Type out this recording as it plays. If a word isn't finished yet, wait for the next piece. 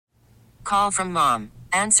call from mom.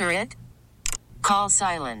 Answer it. Call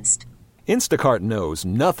silenced. Instacart knows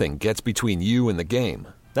nothing gets between you and the game.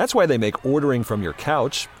 That's why they make ordering from your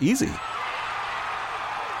couch easy.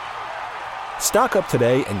 Stock up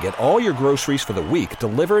today and get all your groceries for the week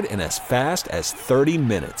delivered in as fast as 30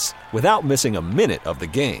 minutes without missing a minute of the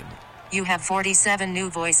game. You have 47 new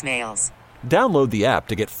voicemails. Download the app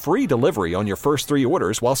to get free delivery on your first 3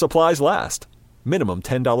 orders while supplies last. Minimum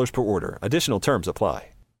 $10 per order. Additional terms apply.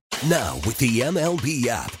 Now, with the MLB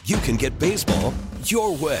app, you can get baseball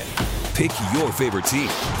your way. Pick your favorite team,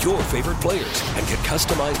 your favorite players, and get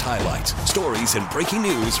customized highlights, stories, and breaking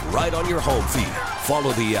news right on your home feed.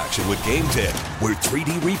 Follow the action with Game 10, where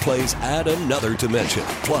 3D replays add another dimension.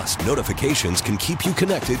 Plus, notifications can keep you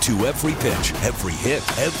connected to every pitch, every hit,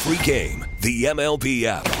 every game. The MLB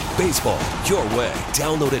app. Baseball your way.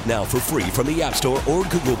 Download it now for free from the App Store or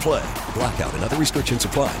Google Play. Blackout and other restrictions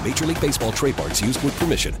apply. Major League Baseball trademarks used with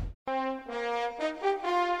permission.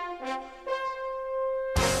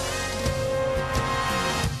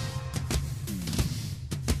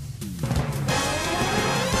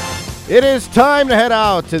 It is time to head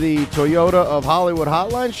out to the Toyota of Hollywood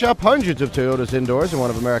hotline. Shop hundreds of Toyotas indoors in one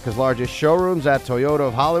of America's largest showrooms at Toyota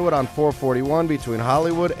of Hollywood on 441 between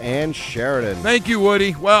Hollywood and Sheridan. Thank you,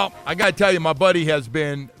 Woody. Well, I got to tell you, my buddy has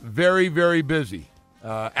been very, very busy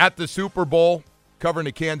at the Super Bowl, covering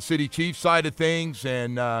the Kansas City Chiefs side of things,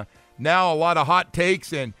 and now a lot of hot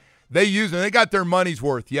takes, and they got their money's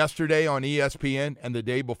worth yesterday on ESPN and the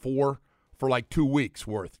day before for like 2 weeks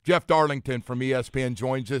worth. Jeff Darlington from ESPN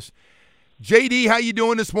joins us. JD, how you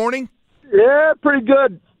doing this morning? Yeah, pretty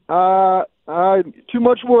good. Too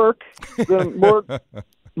much work, more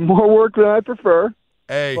work than I prefer.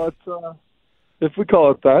 Hey, but if we call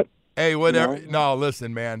it that. Hey, whatever. You know. No,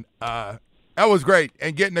 listen, man. That was great,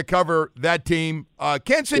 and getting to cover that team.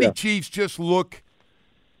 Kansas City Chiefs just look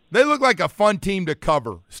like a fun team to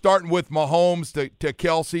cover. Starting with Mahomes to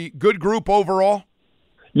Kelsey, good group overall.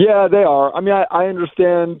 Yeah, they are. I mean, I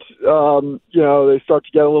understand. They start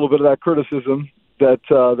to get a little bit of that criticism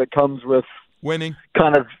that comes with winning.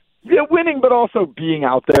 Kind of winning, but also being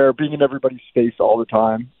out there, being in everybody's face all the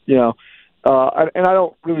time. And I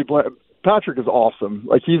don't really blame. Patrick is awesome.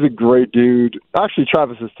 Like, he's a great dude. Actually,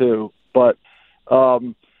 Travis is too. But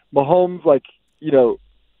Mahomes,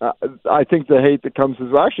 I think the hate that comes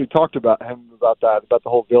is I actually talked about him about the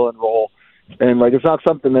whole villain role, and it's not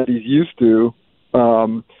something that he's used to.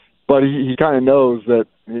 But he kind of knows that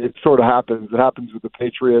it sort of happens. It happens with the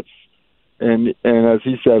Patriots, and as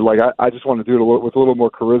he said, I just want to do it with a little more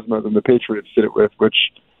charisma than the Patriots did it with. Which,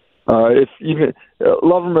 if even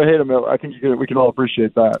love him or hate him, I think we can all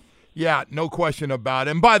appreciate that. Yeah, no question about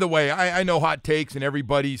it. And by the way, I know hot takes, and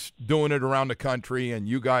everybody's doing it around the country, and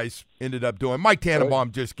you guys ended up doing. Mike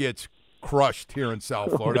Tannenbaum just gets crushed here in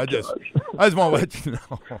South Florida. I just want to let you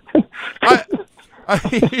know.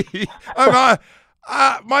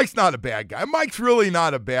 Mike's not a bad guy. Mike's really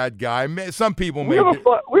not a bad guy. Some people we have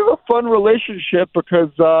a fun relationship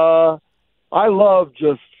because I love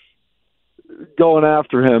just going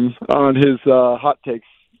after him on his hot takes.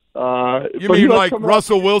 You mean like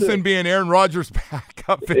Russell Wilson being Aaron Rodgers'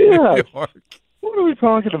 backup in New York? What are we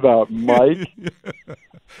talking about, Mike?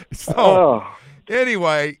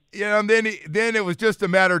 Anyway, then it was just a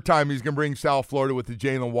matter of time he's going to bring South Florida with the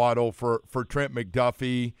Jalen Waddle for Trent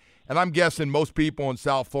McDuffie. And I'm guessing most people in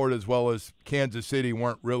South Florida as well as Kansas City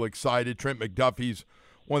weren't real excited. Trent McDuffie's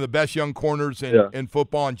one of the best young corners in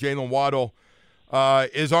football, and Jalen Waddle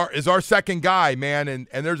is our second guy, man. And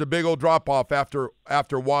there's a big old drop-off after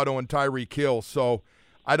Waddle and Tyreek Hill. So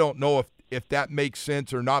I don't know if that makes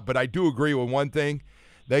sense or not, but I do agree with one thing.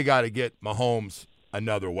 They got to get Mahomes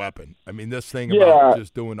another weapon. I mean, this thing about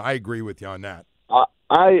just doing – I agree with you on that.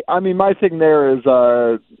 I mean, my thing there is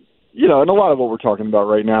and a lot of what we're talking about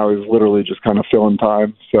right now is literally just kind of filling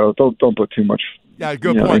time. So don't put too much. Yeah,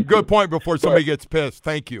 good point. Good point before somebody gets pissed.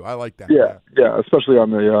 Thank you. I like that. Yeah, especially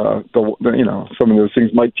on the some of those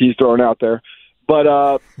things Mike T's throwing out there. But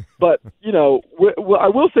I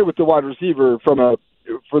will say with the wide receiver for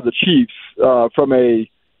the Chiefs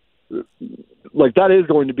that is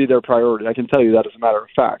going to be their priority. I can tell you that as a matter of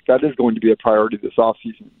fact. That is going to be a priority this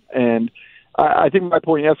offseason. And I think my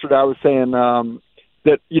point yesterday, I was saying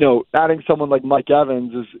that adding someone like Mike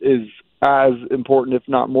Evans is as important, if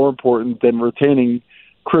not more important, than retaining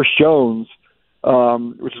Chris Jones,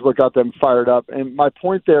 which is what got them fired up. And my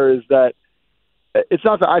point there is that it's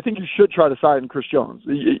not that I think you should try to sign Chris Jones.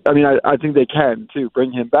 I mean, I think they can too,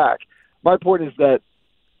 bring him back. My point is that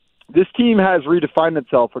this team has redefined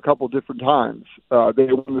itself a couple different times.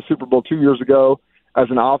 They won the Super Bowl 2 years ago as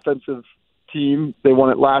an offensive team. They won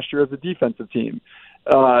it last year as a defensive team.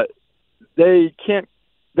 they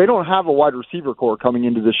don't have a wide receiver core coming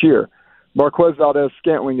into this year. Marquez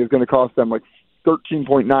Valdez-Scantling is going to cost them like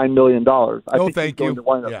 $13.9 million. I think thank you.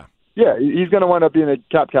 Yeah, he's going to wind up being a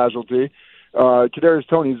cap casualty. Kadarius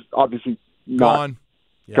Toney's obviously not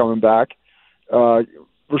coming back.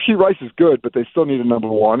 Rashee Rice is good, but they still need a number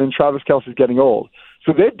one, and Travis Kelce's getting old.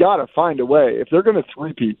 So they've got to find a way. If they're going to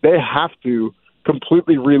three-peat, they have to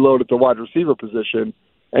completely reload at the wide receiver position.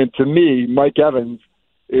 And to me, Mike Evans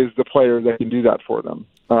is the player that can do that for them.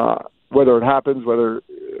 Whether it happens, whether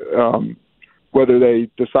they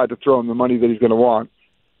decide to throw him the money that he's going to want,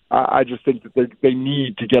 I just think that they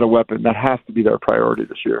need to get a weapon. That has to be their priority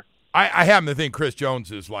this year. I happen to think Chris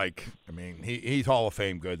Jones is he's Hall of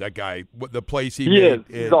Fame good. That guy, the plays he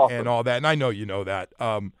made awesome. And all that. And I know you know that.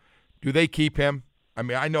 Do they keep him? I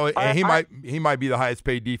mean, I know he might be the highest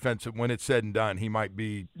paid defensive when it's said and done. He might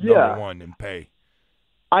be number one in pay.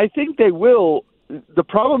 I think they will. The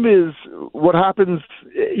problem is what happens.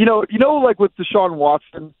 Like with Deshaun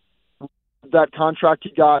Watson, that contract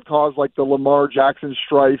he got caused like the Lamar Jackson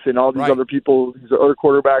strife and all these other people, these other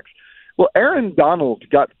quarterbacks. Well, Aaron Donald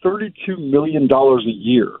got $32 million a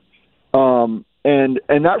year, and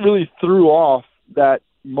that really threw off that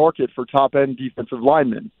market for top-end defensive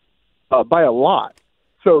linemen by a lot.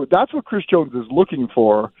 So that's what Chris Jones is looking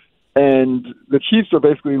for, and the Chiefs are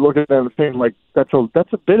basically looking at him and saying, like, that's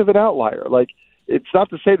a bit of an outlier. Like, it's not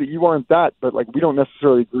to say that you aren't that, but, like, we don't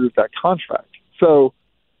necessarily agree with that contract. So,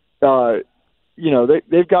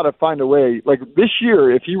 they've got to find a way. Like, this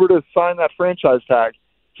year, if he were to sign that franchise tag,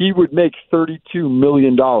 he would make $32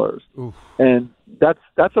 million. Oof. And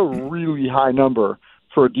that's a really high number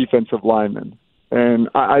for a defensive lineman. And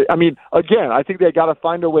I mean, again, I think they got to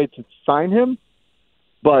find a way to sign him.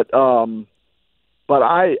 But to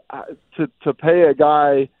pay a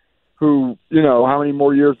guy who, how many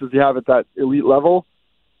more years does he have at that elite level?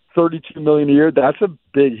 $32 million a year. That's a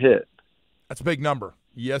big hit. That's a big number.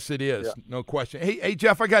 Yes, it is. Yeah. No question. Hey,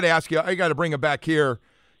 Jeff, I got to ask you. I got to bring it back here.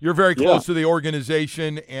 You're very close to the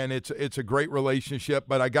organization, and it's a great relationship.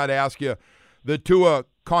 But I got to ask you, the Tua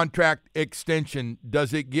contract extension,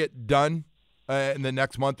 does it get done in the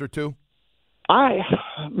next month or two?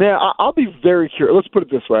 I'll be very curious. Let's put it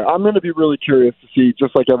this way. I'm going to be really curious to see,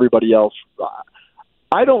 just like everybody else.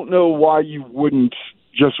 I don't know why you wouldn't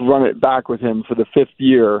just run it back with him for the fifth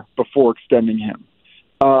year before extending him.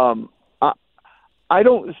 I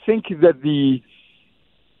don't think that the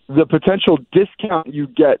potential discount you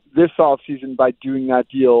get this offseason by doing that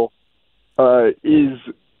deal is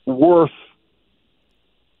worth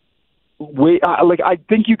wait. I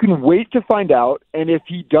think you can wait to find out, and if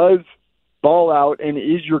he does ball out and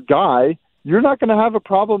is your guy, you're not going to have a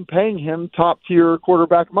problem paying him top-tier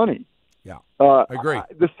quarterback money. Yeah, I agree.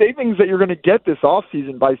 The savings that you're going to get this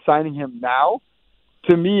offseason by signing him now,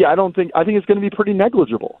 to me, I think it's going to be pretty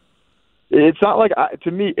negligible. It's not like,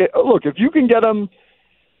 to me, look, if you can get him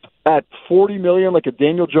at $40 million, like a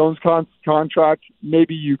Daniel Jones contract,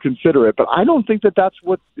 maybe you consider it. But I don't think that that's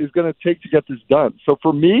what is going to take to get this done. So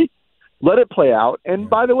for me, let it play out. And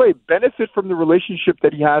by the way, benefit from the relationship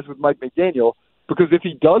that he has with Mike McDaniel, because if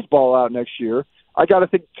he does ball out next year, I got to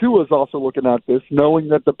think Tua's also looking at this, knowing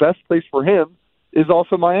that the best place for him is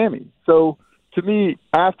also Miami. So to me,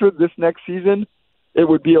 after this next season, it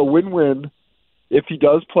would be a win-win if he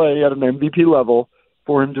does play at an MVP level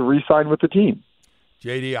for him to re-sign with the team.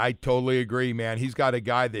 JD, I totally agree, man. He's got a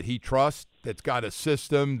guy that he trusts, that's got a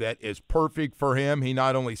system that is perfect for him. He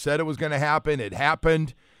not only said it was going to happen, it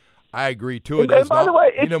happened. I agree, too. And by the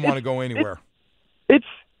way, he didn't want to go anywhere.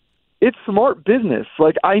 It's smart business.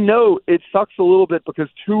 Like, I know it sucks a little bit because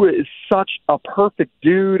Tua is such a perfect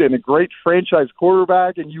dude and a great franchise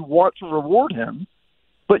quarterback, and you want to reward him,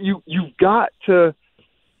 but you've got to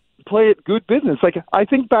play it good business. Like, I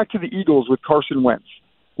think back to the Eagles with Carson Wentz.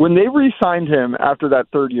 When they re-signed him after that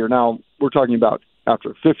third year, now we're talking about after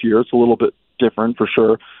the fifth year, it's a little bit different for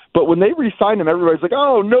sure. But when they re-signed him, everybody's like,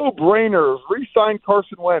 oh, no brainers, re-sign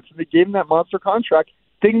Carson Wentz. And they gave him that monster contract.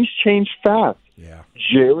 Things changed fast. Yeah.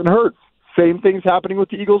 Jalen Hurts, same thing's happening with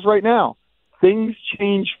the Eagles right now. Things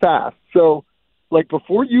change fast. So, like,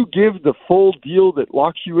 before you give the full deal that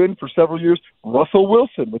locks you in for several years, Russell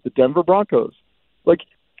Wilson with the Denver Broncos. Like,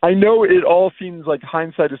 I know it all seems like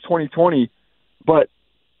hindsight is 20/20, but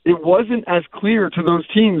it wasn't as clear to those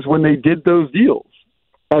teams when they did those deals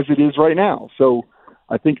as it is right now. So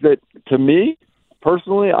I think that, to me,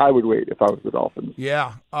 personally, I would wait if I was the Dolphins.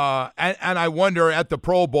 Yeah, and I wonder, at the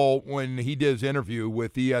Pro Bowl, when he did his interview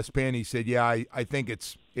with ESPN, he said, I think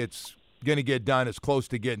it's going to get done. It's close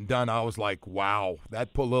to getting done. I was like, wow,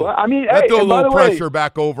 that put a little pressure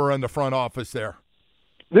back over in the front office there.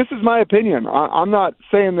 This is my opinion. I'm not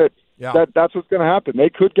saying that Yeah. That's what's going to happen. They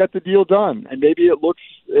could get the deal done, and maybe it looks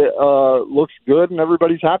good and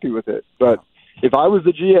everybody's happy with it. But if I was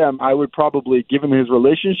the GM, I would probably, given his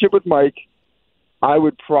relationship with Mike, I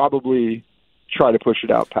would probably try to push it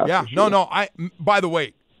out past. Yeah, no. By the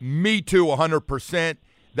way, me too, 100%.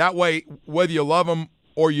 That way, whether you love him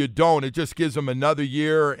or you don't, it just gives him another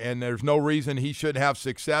year, and there's no reason he shouldn't have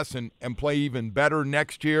success and play even better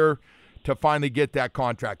next year to finally get that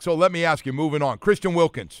contract. So let me ask you, moving on, Christian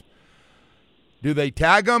Wilkins. Do they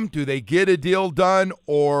tag him? Do they get a deal done?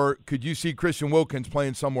 Or could you see Christian Wilkins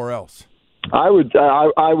playing somewhere else? I would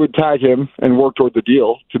tag him and work toward the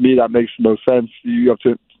deal. To me, that makes no sense. You have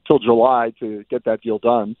till July to get that deal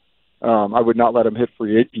done. I would not let him hit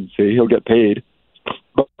free agency. He'll get paid.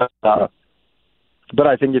 But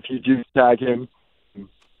I think if you do tag him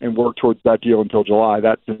and work towards that deal until July,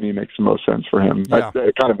 that to me makes the most sense for him. Yeah.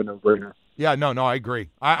 That's kind of a no-brainer. Yeah, no, I agree.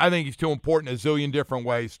 I think he's too important in a zillion different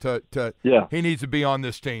ways to he needs to be on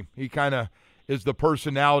this team. He kind of is the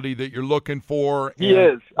personality that you're looking for. He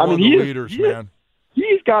is. Leaders, man.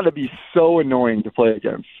 He's got to be so annoying to play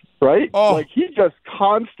against, right? Oh. Like, he just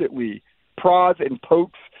constantly prods and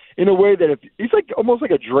pokes in a way that he's like almost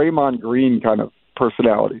like a Draymond Green kind of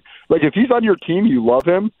personality. Like, if he's on your team, you love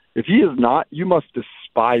him. If he is not, you must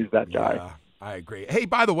despise that guy. Yeah, I agree. Hey,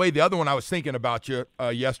 by the way, the other one I was thinking about you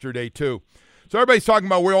yesterday too. So everybody's talking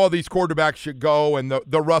about where all these quarterbacks should go and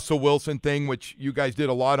the Russell Wilson thing, which you guys did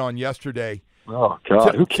a lot on yesterday. Oh,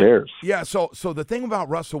 God, who cares? Yeah, so the thing about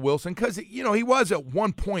Russell Wilson, because, he was at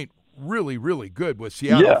one point really, really good with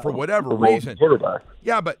Seattle for whatever reason. Quarterback.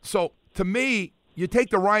 Yeah, but so to me, you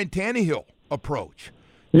take the Ryan Tannehill approach.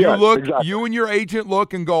 Yeah, You look, exactly. You and your agent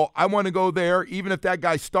look and go, I want to go there. Even if that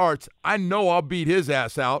guy starts, I know I'll beat his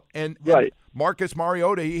ass out. And Marcus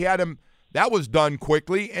Mariota, he had him. That was done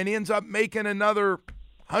quickly, and he ends up making another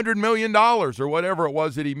 $100 million or whatever it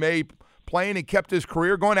was that he made playing and kept his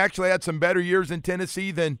career going. Actually had some better years in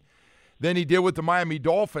Tennessee than he did with the Miami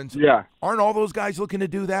Dolphins. Yeah. Aren't all those guys looking to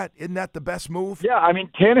do that? Isn't that the best move? Yeah, I mean,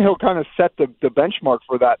 Tannehill kind of set the benchmark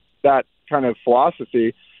for that kind of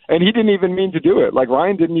philosophy, and he didn't even mean to do it. Like,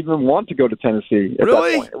 Ryan didn't even want to go to Tennessee at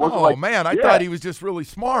really? that point. Oh, man, I thought he was just really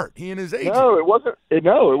smart, he and his agent. No, it wasn't. It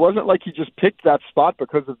wasn't like he just picked that spot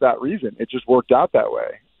because of that reason. It just worked out that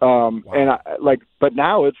way. Wow. But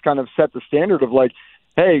now it's kind of set the standard of like,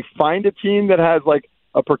 hey, find a team that has like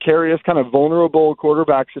a precarious kind of vulnerable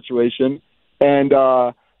quarterback situation and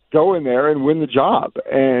go in there and win the job.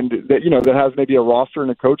 And that has maybe a roster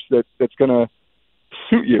and a coach that's going to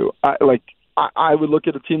suit you. I would look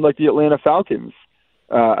at a team like the Atlanta Falcons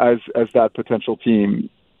as that potential team.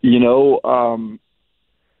 I'm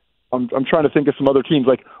trying to think of some other teams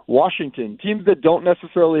like Washington, teams that don't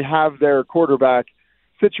necessarily have their quarterback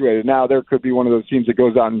situated. Now, there could be one of those teams that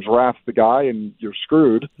goes out and drafts the guy and you're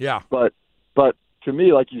screwed. Yeah. But to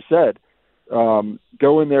me, like you said,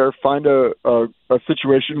 go in there, find a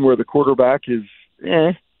situation where the quarterback is,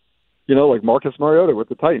 like Marcus Mariota with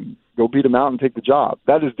the Titans. Go beat him out and take the job.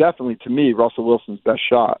 That is definitely, to me, Russell Wilson's best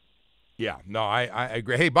shot. Yeah, no, I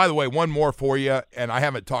agree. Hey, by the way, one more for you, and I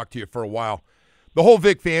haven't talked to you for a while. The whole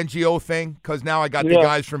Vic Fangio thing, because now I got the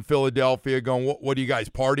guys from Philadelphia going, what do you guys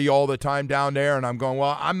party all the time down there? And I'm going,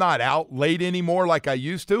 well, I'm not out late anymore like I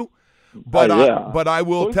used to. But I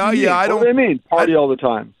will tell you, I don't. What do they mean, party all the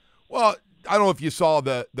time? Well, I don't know if you saw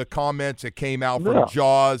the comments that came out from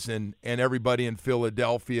Jaws and everybody in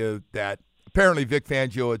Philadelphia that apparently Vic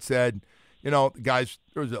Fangio had said, the guys,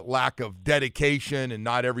 there was a lack of dedication and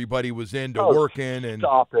not everybody was into working. And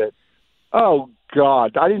stop it. Oh,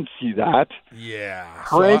 God, I didn't see that. Yeah.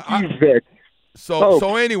 Cranky Vic.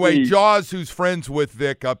 So anyway, please. Jaws, who's friends with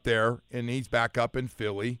Vic up there, and he's back up in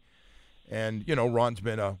Philly. And, Ron's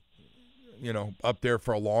been up there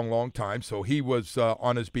for a long, long time. So he was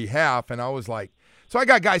on his behalf, and I was like, so I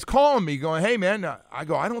got guys calling me going, hey, man, I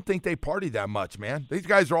don't think they party that much, man. These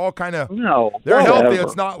guys are all kind of, they're healthy.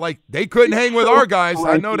 It's not like they couldn't hang with our guys.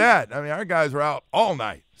 I know that. I mean, our guys were out all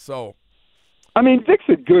night. So, I mean, Vic's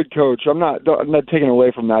a good coach. I'm not taking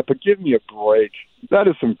away from that, but give me a break. That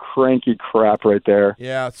is some cranky crap right there.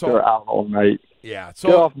 Yeah. So they're out all night. Yeah. So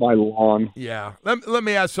get off my lawn. Yeah. Let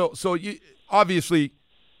me ask. So you obviously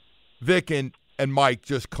Vic and Mike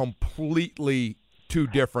just completely too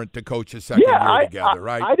different to coach a second year together,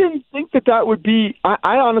 right? I didn't think that would be.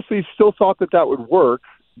 I honestly still thought that would work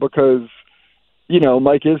because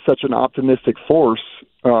Mike is such an optimistic force,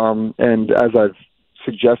 and as I've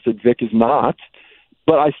suggested, Vic is not.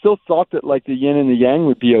 But I still thought that like the yin and the yang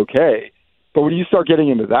would be okay. But when you start getting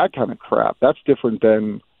into that kind of crap, that's different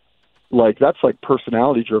than that's like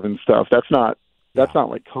personality driven stuff. That's not That's not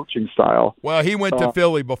like coaching style. Well, he went to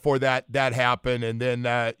Philly before that happened, and then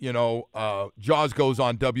Jaws goes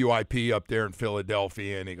on WIP up there in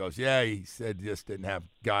Philadelphia, and he goes, yeah, he said just didn't have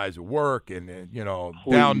guys at work, and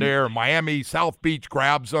down there in Miami, South Beach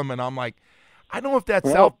grabs them, and I'm like, I don't know if that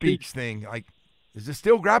South Beach thing, like, is it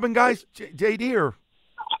still grabbing guys, JD, or?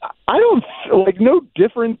 I don't, no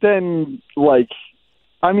different than,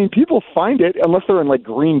 people find it unless they're in,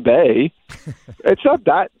 Green Bay. It's not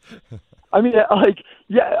that.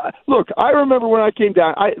 Look, I remember when I came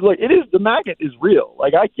down, the magnet is real. I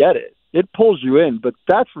get it. It pulls you in, but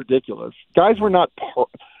that's ridiculous. Guys were not,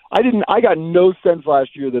 I got no sense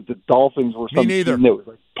last year that the Dolphins were some team that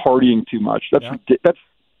was partying too much.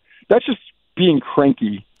 That's just being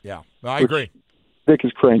cranky. Yeah, I agree. Vic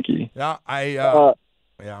is cranky. Yeah,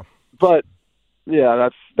 yeah. But yeah,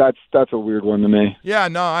 that's a weird one to me. Yeah,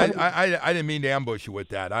 no, I didn't mean to ambush you with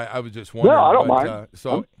that. I was just wondering. No, I don't mind. I'm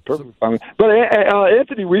perfectly fine. But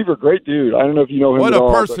Anthony Weaver, great dude. I don't know if you know him. What at a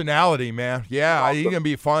all, personality, man. Yeah, he's gonna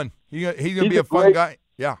be fun. He's gonna be a fun guy.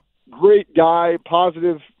 Yeah, great guy,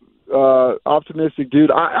 positive, optimistic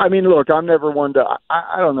dude. Look, I'm never one to.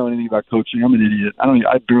 I don't know anything about coaching. I'm an idiot.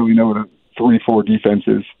 I barely know what a 3-4 defense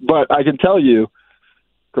is. But I can tell you,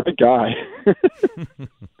 great guy.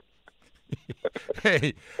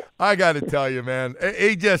 Hey, I got to tell you, man,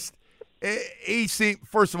 he seemed,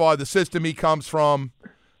 first of all, the system he comes from,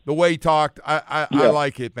 the way he talked, I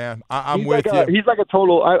like it, man. I'm with you. He's like a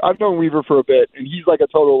total, I've known Weaver for a bit, and he's like a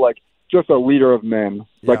total, just a leader of men.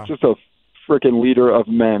 Just a freaking leader of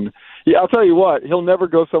men. Yeah, I'll tell you what, he'll never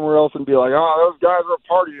go somewhere else and be like, oh, those guys are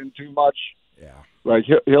partying too much. Yeah.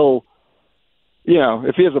 He'll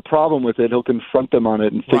if he has a problem with it, he'll confront them on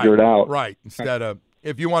it and figure it out. Right, instead of,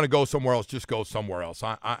 if you want to go somewhere else, just go somewhere else.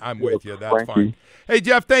 I'm with you. That's fine. Hey,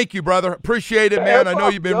 Jeff, thank you, brother. Appreciate it, man. I know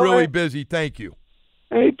you've been really busy. Thank you.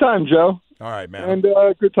 Anytime, Joe. All right, man. And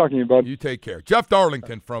good talking to you, bud. You take care. Jeff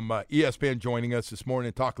Darlington from ESPN joining us this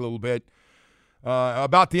morning to talk a little bit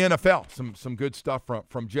about the NFL. Some good stuff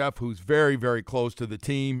from Jeff, who's very, very close to the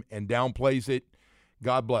team and downplays it.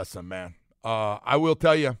 God bless him, man. I will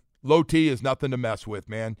tell you, low T is nothing to mess with,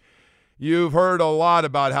 man. You've heard a lot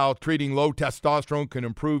about how treating low testosterone can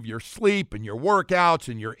improve your sleep and your workouts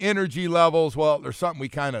and your energy levels. Well, there's something we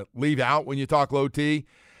kind of leave out when you talk low T.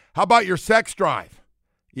 How about your sex drive?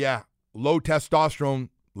 Yeah, low testosterone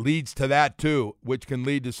leads to that too, which can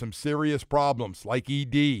lead to some serious problems like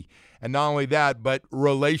ED. And not only that, but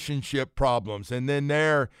relationship problems. And then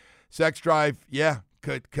sex drive,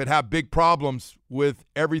 could have big problems with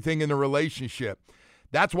everything in the relationship.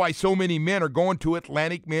 That's why so many men are going to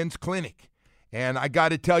Atlantic Men's Clinic. And I got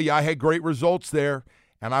to tell you, I had great results there,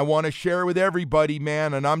 and I want to share it with everybody,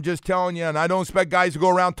 man. And I'm just telling you, and I don't expect guys to go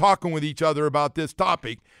around talking with each other about this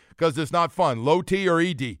topic because it's not fun, low T or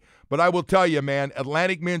ED. But I will tell you, man,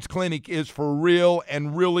 Atlantic Men's Clinic is for real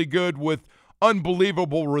and really good with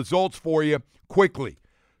unbelievable results for you quickly.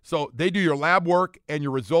 So they do your lab work and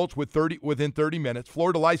your results within 30 minutes.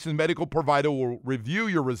 Florida licensed medical provider will review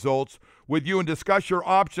your results with you and discuss your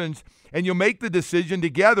options, and you'll make the decision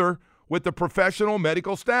together with the professional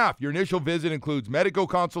medical staff. Your initial visit includes medical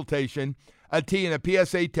consultation, a T and a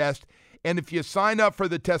PSA test, and if you sign up for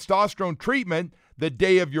the testosterone treatment the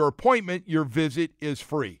day of your appointment, your visit is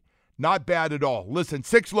free. Not bad at all. Listen,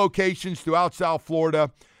 6 locations throughout South Florida,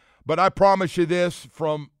 but I promise you this,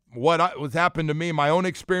 from what was happened to me, my own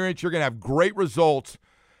experience, you're going to have great results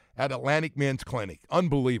at Atlantic Men's Clinic.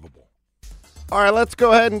 Unbelievable. All right, let's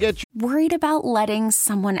go ahead and get you. Worried about letting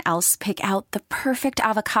someone else pick out the perfect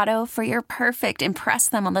avocado for your perfect impress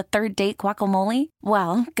them on the third date guacamole?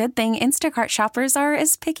 Well, good thing Instacart shoppers are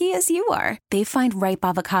as picky as you are. They find ripe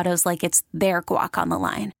avocados like it's their guac on the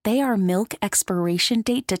line. They are milk expiration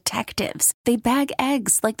date detectives. They bag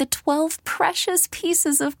eggs like the 12 precious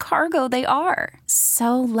pieces of cargo they are.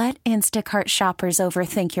 So let Instacart shoppers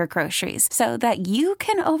overthink your groceries so that you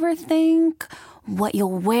can overthink what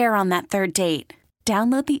you'll wear on that third date.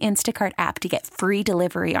 Download the Instacart app to get free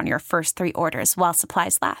delivery on your first 3 orders while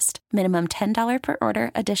supplies last. Minimum $10 per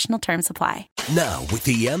order. Additional terms apply. Now, with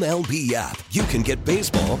the MLB app, you can get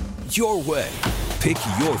baseball your way. Pick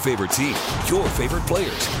your favorite team, your favorite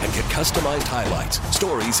players, and get customized highlights,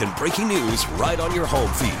 stories, and breaking news right on your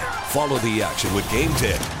home feed. Follow the action with Game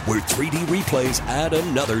Day, where 3D replays add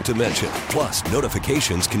another dimension. Plus,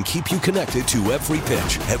 notifications can keep you connected to every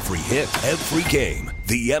pitch, every hit, every game.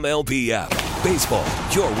 The MLB app. Baseball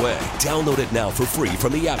your way. Download it now for free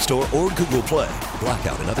from the App Store or Google Play.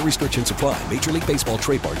 Blackout and other restrictions apply. Major League Baseball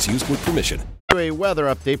trademarks used with permission. A weather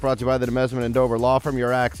update brought to you by the Demesman and Dover Law Firm,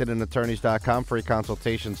 youraccidentattorneys.com. Free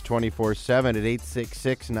consultations 24/7 at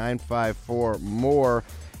 866-954-MORE.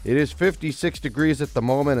 It is 56 degrees at the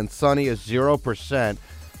moment and sunny, a 0%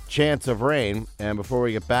 chance of rain. And before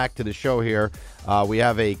we get back to the show here, we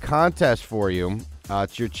have a contest for you.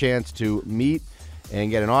 It's your chance to meet and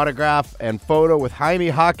get an autograph and photo with Jaime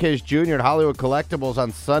Jaquez Jr. at Hollywood Collectibles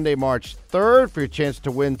on Sunday, March 3rd. For your chance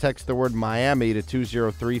to win, text the word Miami to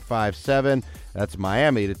 20357. That's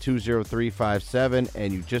Miami to 20357,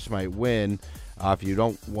 and you just might win. If you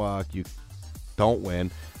don't win,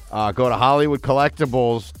 go to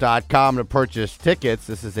HollywoodCollectibles.com to purchase tickets.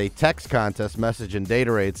 This is a text contest. Message and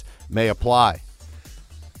data rates may apply.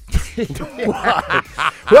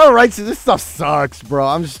 Well, right, so this stuff sucks, bro.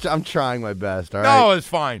 I'm trying my best. All right. No, it's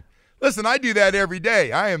fine. Listen, I do that every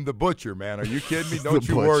day. I am the butcher, man. Are you kidding me? Don't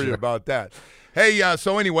you worry about that. Hey,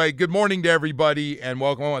 so anyway, good morning to everybody, and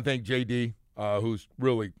welcome. I want to thank JD, who's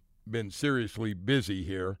really been seriously busy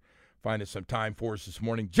here, finding some time for us this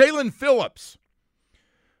morning. Jalen Phillips,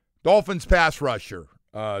 Dolphins pass rusher,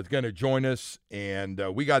 is going to join us, and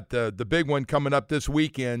we got the big one coming up this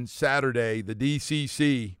weekend, Saturday, the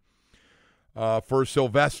DCC for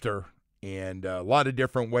Sylvester, and a lot of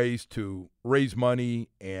different ways to raise money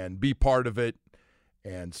and be part of it.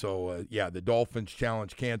 And so, the Dolphins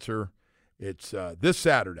Challenge Cancer. It's this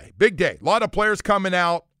Saturday. Big day. A lot of players coming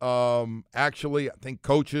out. Actually, I think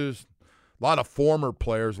coaches, a lot of former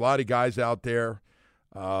players, a lot of guys out there.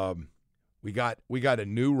 We got a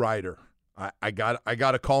new writer. I got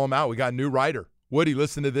to call him out. We got a new writer. Woody,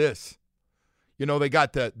 listen to this. You know, they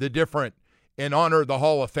got the different, in honor of the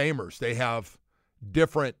Hall of Famers, they have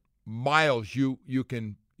different miles you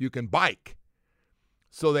can bike.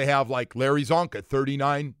 So they have like Larry Zonka,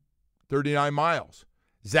 39 miles.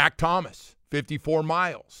 Zach Thomas, 54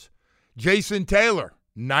 miles. Jason Taylor,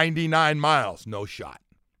 99 miles. No shot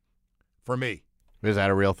for me. Is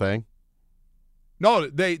that a real thing? No,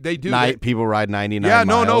 they do. People ride 99 miles?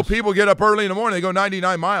 Yeah, no. People get up early in the morning. They go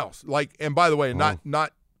 99 miles. And by the way,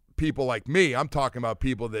 not people like me. I'm talking about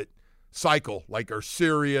people that cycle, are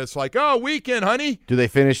serious, weekend, honey. Do they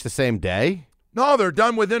finish the same day? No, they're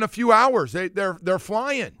done within a few hours. They're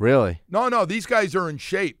flying. Really? No. These guys are in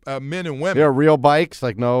shape, men and women. They're real bikes?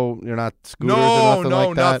 You're not scooters or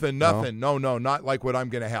nothing like that? Nothing. No, not like what I'm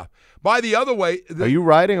going to have. By the other way. Are you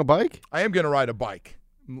riding a bike? I am going to ride a bike.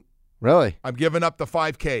 Really? I'm giving up the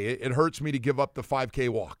 5K. It hurts me to give up the 5K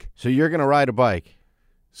walk. So you're going to ride a bike?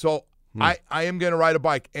 So I am going to ride a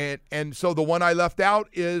bike. And so the one I left out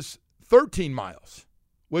is 13 miles,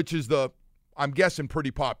 which is I'm guessing,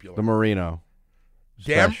 pretty popular. The Marino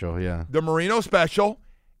Special, yeah. The Marino Special,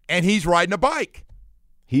 and he's riding a bike.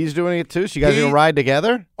 He's doing it too? So you guys are going to ride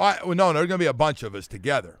together? No, there's going to be a bunch of us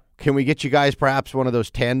together. Can we get you guys perhaps one of those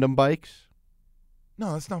tandem bikes?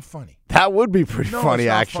 No, that's not funny. That would be pretty funny,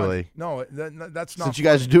 actually. Funny. No, that's not. Since you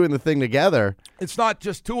guys are doing the thing together, it's not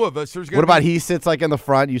just two of us. What about he sits in the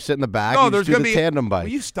front, you sit in the back? No, there's going to be tandem bike.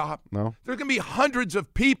 Will you stop? No, there's going to be hundreds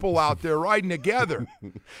of people out there riding together.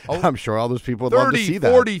 I'm sure all those people would love to see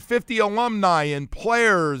that. 40, 50 alumni and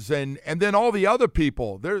players, and then all the other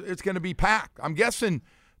people. It's going to be packed. I'm guessing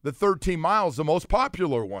the 13 miles, the most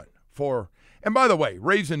popular one for. And by the way,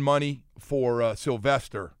 raising money for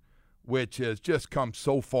Sylvester, which has just come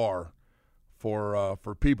so far for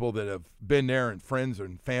people that have been there and friends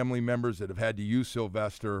and family members that have had to use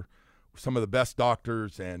Sylvester, some of the best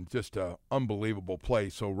doctors, and just an unbelievable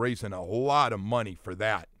place. So raising a lot of money for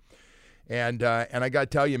that. And I got to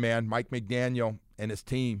tell you, man, Mike McDaniel and his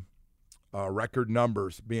team, record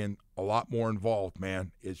numbers, being a lot more involved,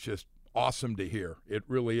 man. It's just awesome to hear. It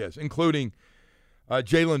really is, including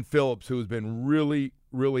Jalen Phillips, who has been really,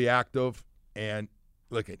 really active. And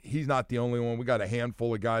look, he's not the only one. We got a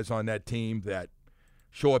handful of guys on that team that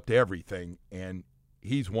show up to everything, and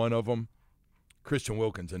he's one of them. Christian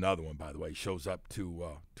Wilkins, another one, by the way, shows up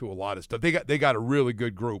to a lot of stuff. They got a really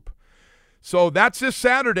good group. So that's this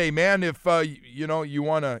Saturday, man. If you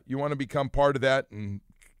wanna become part of that and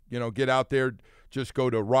get out there, just go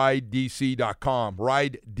to ridedc.com,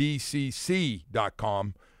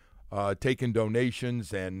 ridedcc.com, taking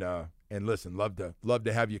donations and listen, love to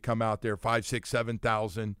have you come out there. 5,000, 6,000,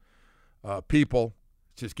 7,000 people.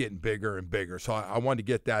 It's just getting bigger and bigger. So I wanted to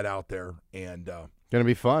get that out there. And going to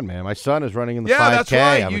be fun, man. My son is running in the 5K. That's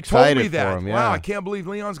right. I'm you excited told me that. for him. Yeah. Wow, I can't believe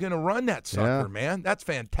Leon's going to run that sucker, man. That's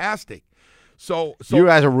fantastic. So you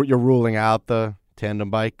guys you're ruling out the tandem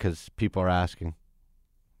bike because people are asking.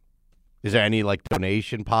 Is there any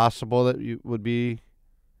donation possible that you would be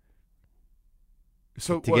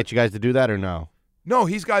to get you guys to do that or no? No,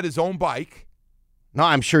 he's got his own bike. No,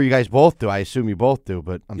 I'm sure you guys both do. I assume you both do,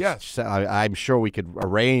 but yes, I'm sure we could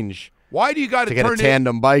arrange. Why do you got to get a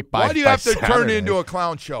tandem bike? Why do you have to turn it into a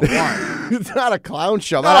clown show? Why? It's not a clown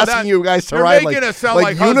show. I'm No, not asking you guys to you're ride making like, it sound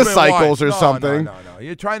like husband and unicycles wife. or something. No.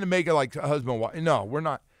 You're trying to make it like husband and wife. No, we're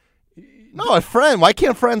not. No, a friend. Why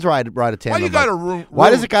can't friends ride a tandem? Why you got to ruin?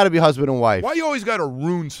 Why does it got to be husband and wife? Why you always got to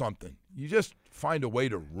ruin something? You just find a way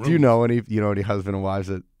to ruin. Do you know any husband and wives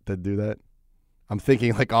that do that? I'm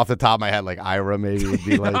thinking like off the top of my head, like Ira maybe would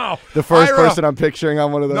be like the first person I'm picturing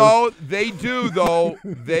on one of those. No, they do though.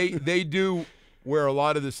 they do wear a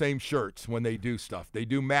lot of the same shirts when they do stuff. They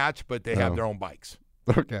do match, but they have their own bikes.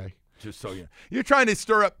 Okay. Just so you know. You're trying to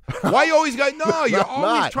stir up. Why you always got? No, you're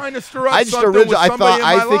always trying to stir up I just something with somebody in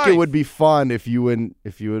my I think life. it would be fun if you and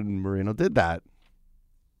Marino did that.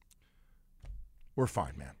 We're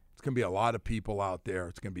fine, man. It's going to be a lot of people out there.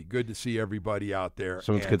 It's going to be good to see everybody out there.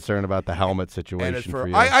 Someone's concerned about the helmet situation for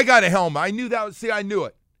you. I got a helmet. I knew that. See, I knew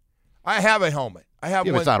it. I have a helmet. I have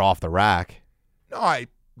one. It's not off the rack. No, I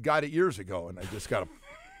got it years ago, and I just got a.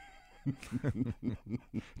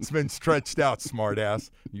 It's been stretched out, smartass.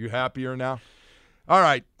 You happier now? All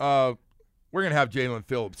right. We're going to have Jalen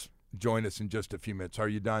Phillips join us in just a few minutes. Are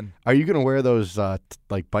you done? Are you going to wear those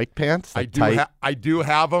like bike pants? I do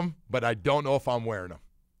have them, but I don't know if I'm wearing them.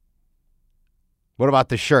 What about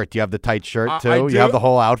the shirt? Do you have the tight shirt too? I do. You have the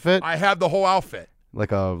whole outfit? I have the whole outfit.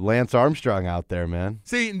 Like a Lance Armstrong out there, man.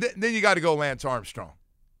 See, then you got to go Lance Armstrong.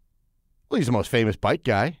 Well, he's the most famous bike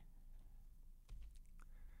guy.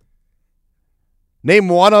 Name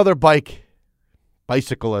one other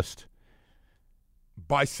bicyclist.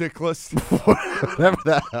 Bicyclist? Whatever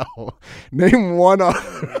the hell. Name one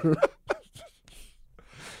other.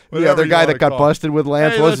 The other guy that got busted with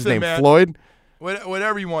Lance, what's his name? Man. Floyd?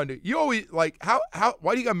 Whatever you want to do. You always, like, how?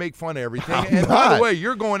 Why do you got to make fun of everything? And by the way,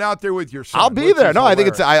 you're going out there with your son. I'll be there. No,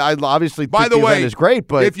 hilarious. I think I obviously think the event is great,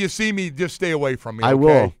 but if you see me, just stay away from me. I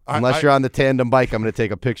will. Unless you're on the tandem bike, I'm going to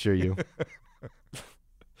take a picture of you.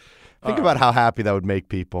 Think about how happy that would make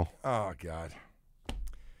people. Oh, God.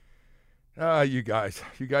 You guys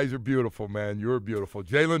are beautiful, man. You're beautiful.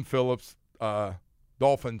 Jalen Phillips,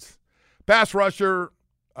 Dolphins pass rusher,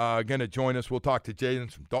 going to join us. We'll talk to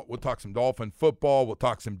Jalen. We'll talk some Dolphin football. We'll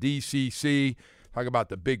talk some DCC. Talk about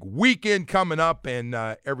the big weekend coming up and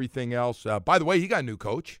everything else. By the way, he got a new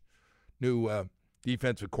coach, new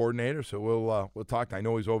defensive coordinator. So we'll talk. I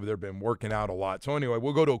know he's over there, been working out a lot. So anyway,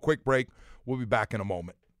 we'll go to a quick break. We'll be back in a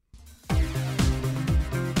moment.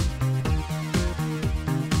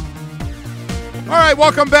 All right,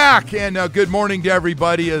 welcome back, and good morning to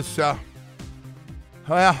everybody. Well,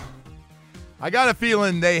 I got a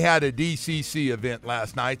feeling they had a DCC event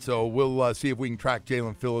last night, so we'll see if we can track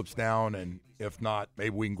Jalen Phillips down, and if not, maybe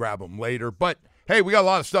we can grab him later. But, hey, we got a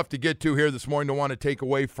lot of stuff to get to here this morning. Don't want to take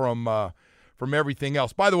away from everything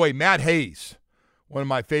else. By the way, Matt Hayes, one of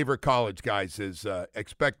my favorite college guys, is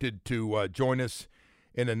expected to join us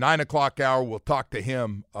in the 9 o'clock hour. We'll talk to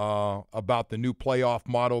him about the new playoff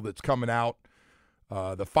model that's coming out.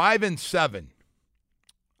 The 5 and 7.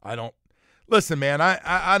 Listen, man.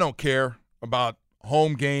 I don't care about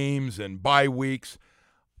home games and bye weeks.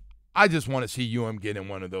 I just want to see UM get in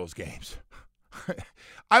one of those games.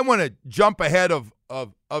 I want to jump ahead of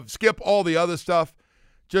skip all the other stuff.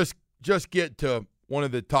 Just get to one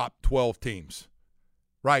of the top 12 teams,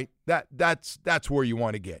 right? That's where you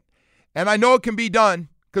want to get. And I know it can be done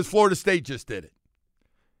because Florida State just did it.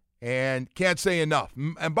 And can't say enough.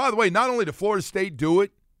 And by the way, not only did Florida State do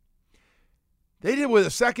it, they did it with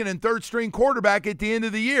a second and third string quarterback at the end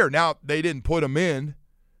of the year. Now, they didn't put him in,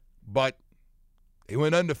 but they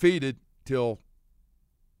went undefeated till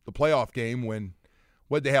the playoff game when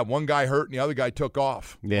they have one guy hurt and the other guy took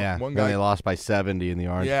off. Yeah, one guy, they lost by 70 in the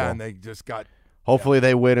Orange Bowl. Yeah, and they just got – Hopefully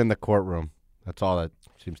they win in the courtroom. That's all that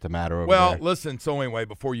seems to matter over there. Well, listen, so anyway,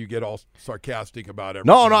 before you get all sarcastic about everything.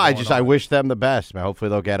 No, I wish them the best. Hopefully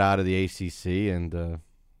they'll get out of the ACC and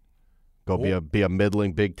be a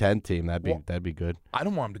middling Big Ten team. That'd be good. I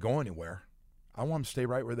don't want them to go anywhere. I want them to stay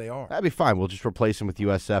right where they are. That'd be fine. We'll just replace them with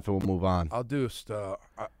USF and we'll move on. I'll do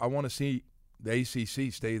I want to see the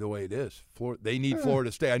ACC stay the way it is. They need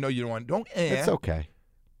Florida State. I know you don't want. It's okay.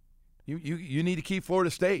 You need to keep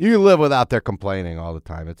Florida State. You live without their complaining all the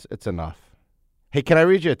time. It's enough. Hey, can I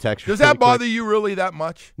read you a text? Does that bother you really that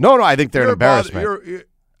much? No. I think they're an embarrassment.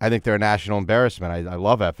 I think they're a national embarrassment. I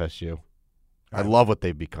love FSU. I love what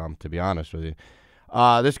they've become, to be honest with you.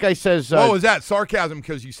 This guy says... what was that? Sarcasm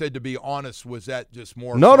because you said to be honest. Was that just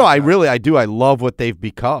more... No, I do. I love what they've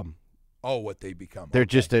become. Oh, what they've become. They're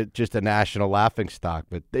just a national laughingstock.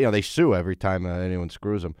 But they sue every time anyone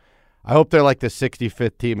screws them. I hope they're like the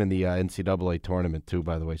 65th team in the NCAA tournament, too,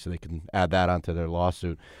 by the way, so they can add that onto their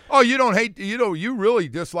lawsuit. Oh, you don't hate... You really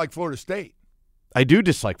dislike Florida State. I do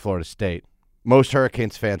dislike Florida State. Most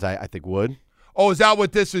Hurricanes fans, I think, would. Oh, is that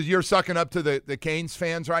what this is? You're sucking up to the Canes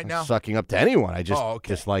fans right now? Sucking up to anyone. I just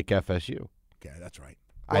okay. dislike FSU. Okay, that's right.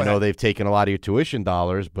 I know they've taken a lot of your tuition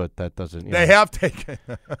dollars, but that doesn't. They have taken.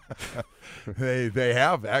 they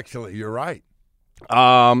have, actually. You're right.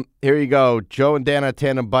 Here you go. Joe and Dan on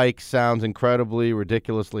tandem bike sounds incredibly,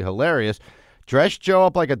 ridiculously hilarious. Dress Joe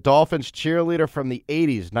up like a Dolphins cheerleader from the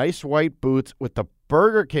 80s. Nice white boots with the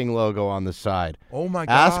Burger King logo on the side. Oh, my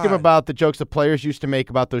God. Ask him about the jokes the players used to make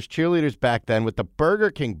about those cheerleaders back then with the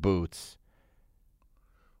Burger King boots.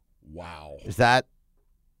 Wow. Is that?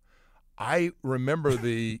 I remember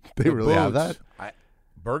the They really have boots. that?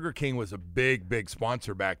 Burger King was a big, big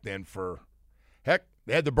sponsor back then for – heck,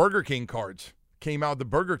 they had the Burger King cards. Came out the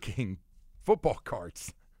Burger King football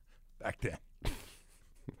cards back then.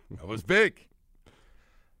 That was big.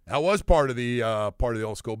 That was part of the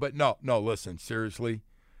old school. But no, listen, seriously,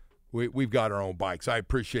 we've got our own bikes. I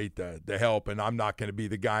appreciate the help, and I'm not going to be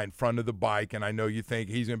the guy in front of the bike, and I know you think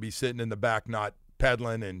he's going to be sitting in the back not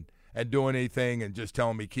pedaling and doing anything and just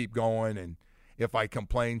telling me keep going, and if I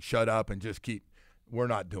complain, shut up and just keep – we're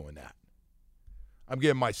not doing that. I'm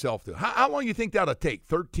giving myself to – how long do you think that'll take?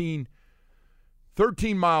 13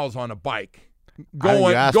 miles on a bike.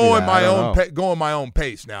 Going my own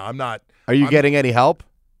pace now. I'm not. Are you getting any help?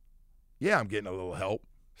 Yeah, I'm getting a little help.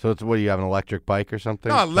 So it's what, do you have an electric bike or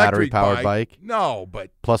something? No, electric battery-powered bike? No,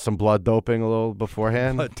 but plus some blood doping a little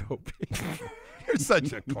beforehand? Blood doping. You're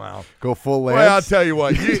such a clown. Go full Lance? Well, I'll tell you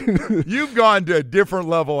what. You've gone to a different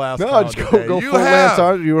level, ass clown. No, just go full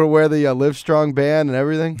Lance. You want to wear the Live Strong band and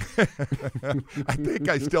everything? I think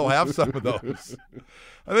I still have some of those.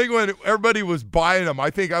 I think when everybody was buying them,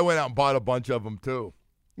 I think I went out and bought a bunch of them too.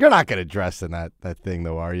 You're not going to dress in that thing,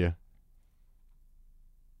 though, are you?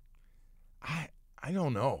 I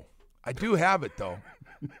don't know. I do have it, though.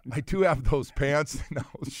 I do have those pants and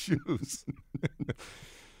those shoes.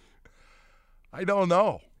 I don't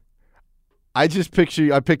know. I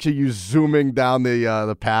picture you zooming down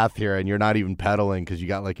the path here, and you're not even pedaling because you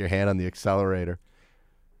got like your hand on the accelerator.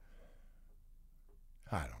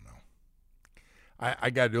 I don't know.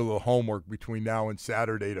 I got to do a little homework between now and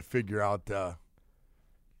Saturday to figure out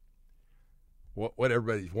what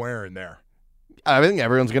everybody's wearing there. I think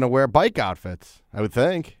everyone's going to wear bike outfits, I would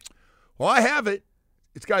think. Well, I have it.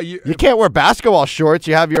 It's got you. You can't wear basketball shorts.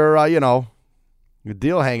 You have your, your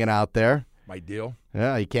deal hanging out there. My deal?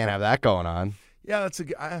 Yeah, you can't have that going on. Yeah, that's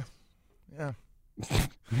yeah.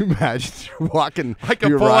 Imagine you're walking, I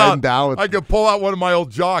could pull out one of my old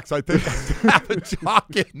jocks. I think I have a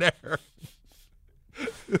jock in there.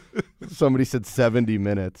 Somebody said 70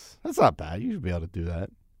 minutes. That's not bad. You should be able to do that.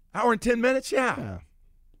 Hour and 10 minutes, yeah.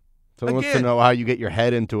 Someone wants to know how you get your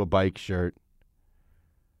head into a bike shirt.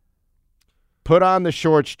 Put on the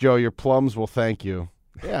shorts, Joe. Your plums will thank you.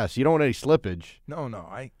 Yeah, so you don't want any slippage. No,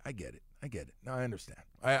 I get it. No, I understand.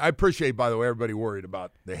 I appreciate, by the way, everybody worried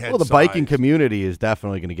about the head size. Well, the biking community is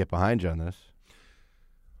definitely going to get behind you on this.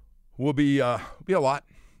 We'll be a lot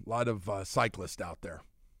of cyclists out there.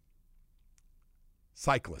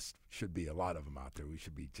 Cyclists should be a lot of them out there. We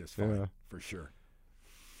should be just fine for sure.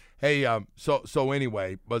 Hey, so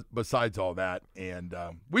anyway, but besides all that, and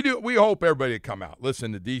we hope everybody to come out.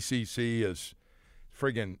 Listen, the DCC is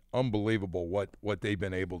friggin' unbelievable what they've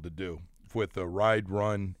been able to do with the ride,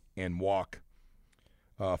 run, and walk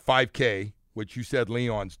 5K, which you said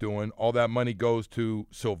Leon's doing. All that money goes to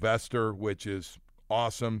Sylvester, which is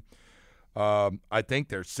awesome. I think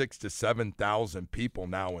there's 6,000 to 7,000 people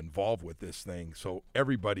now involved with this thing, so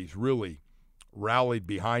everybody's really rallied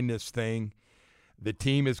behind this thing. The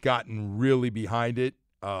team has gotten really behind it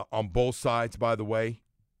on both sides, by the way,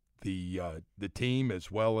 the team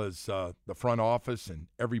as well as the front office and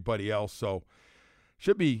everybody else. So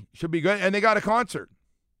should be good. And they got a concert.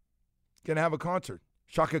 Going to have a concert.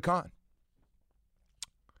 Shaka Khan.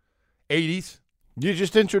 80s. You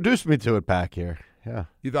just introduced me to it back here. Yeah.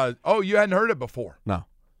 You thought, you hadn't heard it before. No.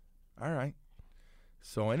 All right.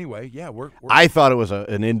 So anyway, yeah, I thought it was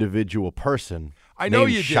an individual person. I know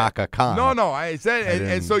you did. Shaka Khan. No, I said,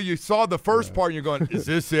 and so you saw the first part, and you're going, "Is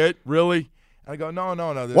this it, really?" And I go, "No."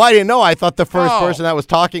 Well, I didn't know. I thought the first person that was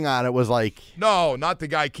talking on it was like, no, not the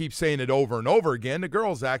guy keeps saying it over and over again. The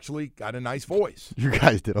girl's actually got a nice voice. You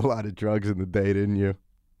guys did a lot of drugs in the day, didn't you?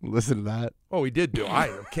 Listen to that. Oh, we did do. I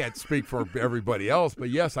can't speak for everybody else, but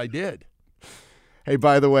yes, I did. Hey,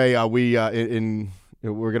 by the way,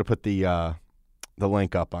 we're gonna put the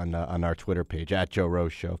link up on our Twitter page at Joe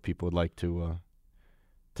Rose Show. If people would like to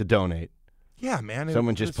donate. Yeah, man.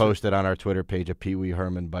 Someone just posted on our Twitter page a Pee Wee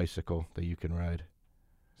Herman bicycle that you can ride.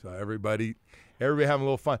 So everybody having a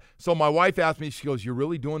little fun. So my wife asked me, she goes, "You're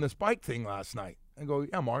really doing this bike thing last night?" I go,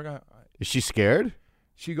 "Yeah, Mark." Is she scared?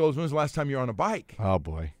 She goes, when's the last time you were on a bike? Oh,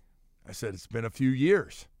 boy. I said, it's been a few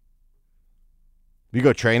years. You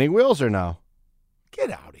go training wheels or no?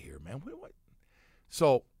 Get out of here, man. What?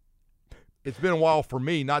 So it's been a while for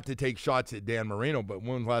me not to take shots at Dan Marino, but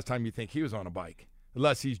when was the last time you think he was on a bike?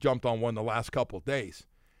 Unless he's jumped on one the last couple of days.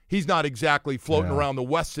 He's not exactly floating around the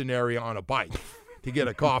Weston area on a bike to get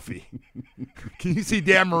a coffee. Can you see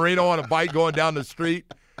Dan Marino on a bike going down the street?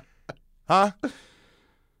 Huh?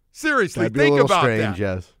 Seriously, think about strange, that.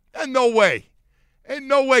 Yes. And no way. Ain't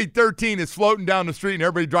no way 13 is floating down the street and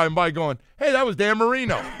everybody driving by going, hey, that was Dan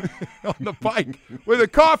Marino on the bike with a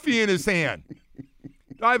coffee in his hand.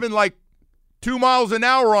 Driving like 2 miles an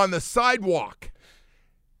hour on the sidewalk.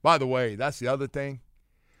 By the way, that's the other thing.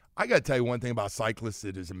 I got to tell you one thing about cyclists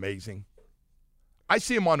that is amazing. I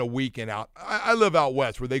see them on a weekend out. I live out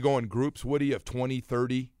west where they go in groups, Woody, of 20,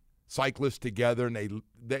 30 cyclists together, and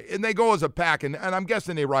they go as a pack, and I'm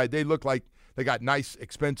guessing they ride. They look like they got nice,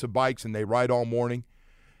 expensive bikes, and they ride all morning.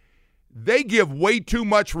 They give way too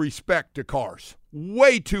much respect to cars.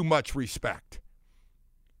 Way too much respect.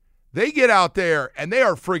 They get out there, and they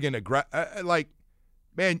are friggin' like,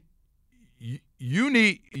 man, you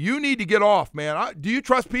need to get off, man. Do you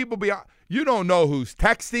trust people beyond? You don't know who's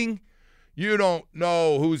texting. You don't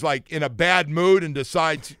know who's, like, in a bad mood and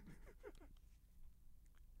decides,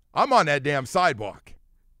 I'm on that damn sidewalk.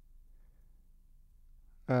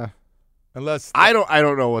 Unless I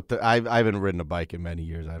don't know what I haven't ridden a bike in many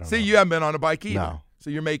years. I don't know. You haven't been on a bike either. No. So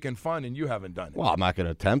you're making fun and you haven't done it. Well, I'm not going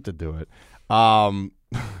to attempt to do it.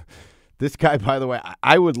 This guy, by the way,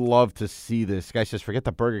 I would love to see this. This guy says, forget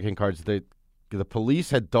the Burger King cards. The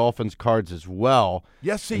police had Dolphins cards as well.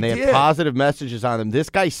 Yes, they and did. They had positive messages on them. This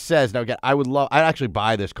guy says, now again, I'd actually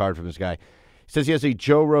buy this card from this guy. He says he has a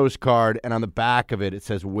Joe Rose card, and on the back of it, it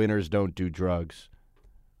says winners don't do drugs.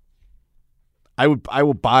 I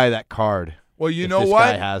will buy that card. Well, you if know this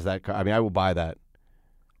what? Guy has that card. I mean, I will buy that.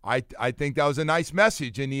 I think that was a nice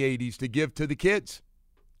message in the 80s to give to the kids.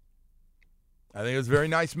 I think it was a very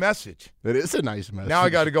nice message. It is a nice message. Now I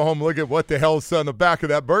got to go home and look at what the hell's on the back of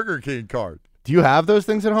that Burger King card. Do you have those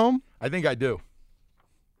things at home? I think I do.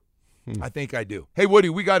 I think I do. Hey, Woody,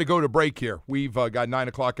 we got to go to break here. We've got 9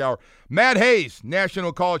 o'clock hour. Matt Hayes,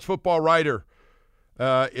 national college football writer,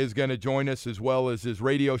 is going to join us, as well as his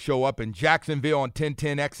radio show up in Jacksonville on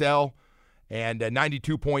 1010XL and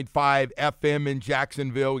 92.5 FM in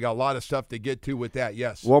Jacksonville. We got a lot of stuff to get to with that,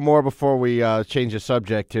 yes. One more before we change the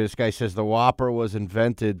subject here. This guy says the Whopper was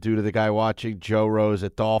invented due to the guy watching Joe Rose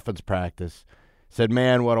at Dolphins practice. Said,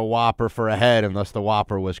 man, what a Whopper for a head unless the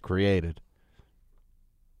Whopper was created.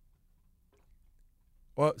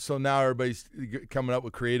 Well, so now everybody's coming up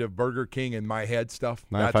with creative Burger King in my head stuff.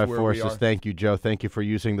 954 says, thank you, Joe. Thank you for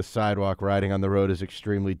using the sidewalk. Riding on the road is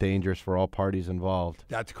extremely dangerous for all parties involved.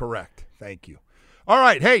 That's correct. Thank you. All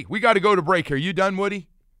right. Hey, we got to go to break here. You done, Woody?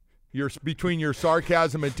 You're between your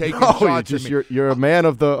sarcasm and taking shots at me. You're a man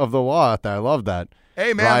of the law out there. I love that.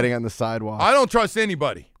 Hey, man. Riding on the sidewalk. I don't trust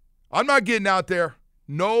anybody. I'm not getting out there.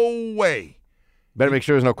 No way. Better make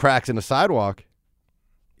sure there's no cracks in the sidewalk.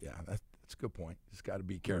 Yeah, that's a good point. Just got to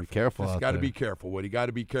be careful. Be careful. Just got to be careful, Woody. Got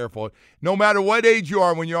to be careful. No matter what age you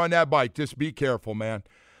are when you're on that bike, just be careful, man.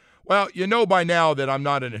 Well, you know by now that I'm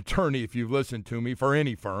not an attorney if you've listened to me for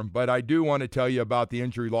any firm, but I do want to tell you about the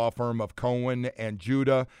injury law firm of Cohen and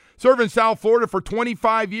Judah, serving South Florida for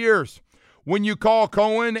 25 years. When you call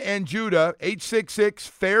Cohen and Judah,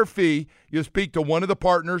 866-FAIR-FEE, you'll speak to one of the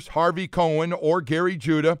partners, Harvey Cohen or Gary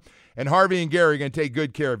Judah, and Harvey and Gary are going to take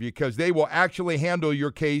good care of you because they will actually handle your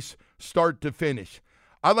case start to finish.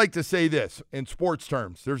 I like to say this in sports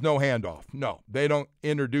terms. There's no handoff. No, they don't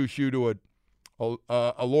introduce you to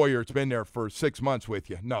a lawyer that's been there for 6 months with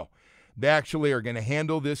you. No, they actually are going to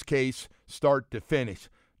handle this case start to finish.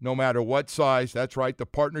 No matter what size, that's right, the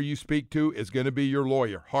partner you speak to is going to be your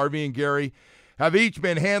lawyer. Harvey and Gary have each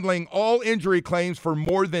been handling all injury claims for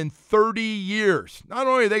more than 30 years. Not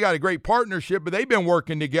only they got a great partnership, but they've been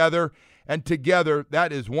working together, and together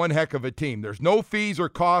that is one heck of a team. There's no fees or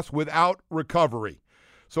costs without recovery.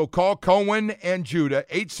 So call Cohen and Judah,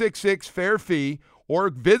 866-FAIR-FEE, or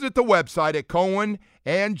visit the website at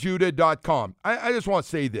cohenandjudah.com. I just want to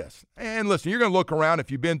say this. And listen, you're going to look around if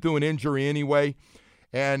you've been through an injury anyway,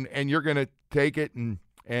 and you're going to take it and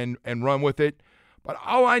run with it. But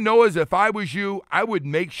all I know is if I was you, I would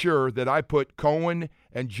make sure that I put Cohen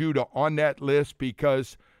and Judah on that list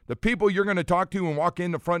because the people you're going to talk to and walk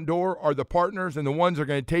in the front door are the partners and the ones that are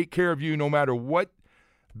going to take care of you no matter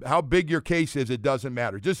how big your case is. It doesn't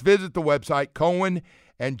matter. Just visit the website,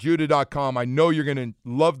 cohenandjudah.com. I know you're going to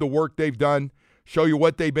love the work they've done, show you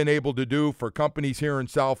what they've been able to do for companies here in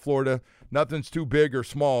South Florida. Nothing's too big or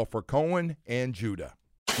small for Cohen and Judah.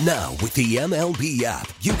 Now, with the MLB app,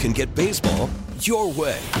 you can get baseball your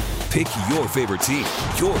way. Pick your favorite team,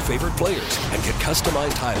 your favorite players, and get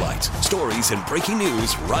customized highlights, stories, and breaking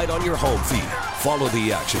news right on your home feed. Follow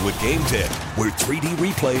the action with Game Day, where 3D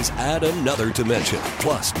replays add another dimension.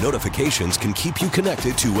 Plus, notifications can keep you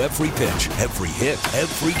connected to every pitch, every hit,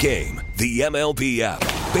 every game. The MLB app.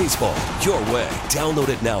 Baseball your way. Download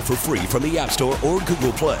it now for free from the App Store or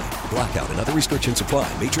Google Play. Blackout and other restrictions apply.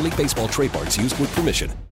 Major League Baseball trademarks used with permission.